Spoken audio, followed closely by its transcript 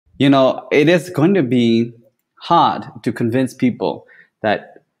it is going to be hard to convince people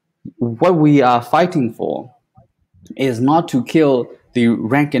that what we are fighting for is not to kill the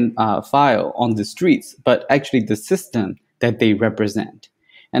rank and file on the streets, but actually the system that they represent.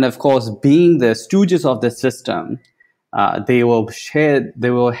 And of course, being the stooges of the system, they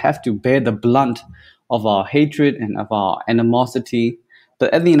will have to bear the blunt of our hatred and of our animosity.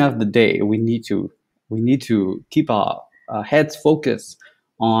 But at the end of the day, we need to keep our heads focused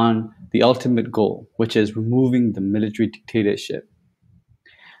on the ultimate goal, which is removing the military dictatorship.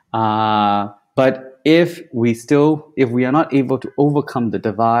 But if we are not able to overcome the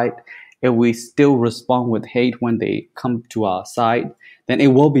divide, if we still respond with hate when they come to our side, then it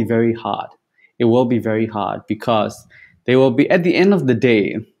will be very hard. It will be very hard because they will be, at the end of the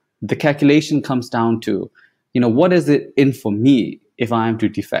day, the calculation comes down to, what is it in for me if I am to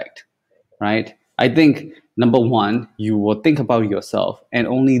defect, right? I think number one, you will think about yourself, and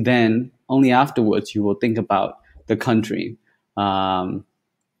only then, only afterwards, you will think about the country. Um,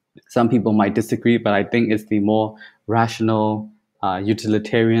 some people might disagree, but I think it's the more rational,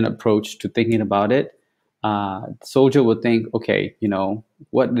 utilitarian approach to thinking about it. Soldier would think, okay,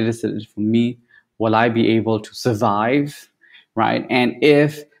 what is it for me? Will I be able to survive, right? And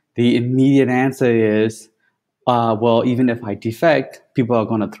if the immediate answer is, well, even if I defect, people are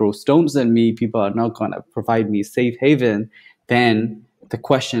going to throw stones at me, people are not going to provide me safe haven, then the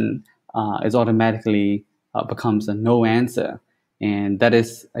question is automatically becomes a no answer. And that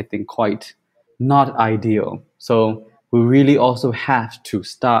is, I think, quite not ideal. So we really also have to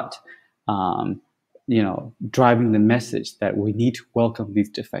start, driving the message that we need to welcome these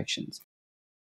defections.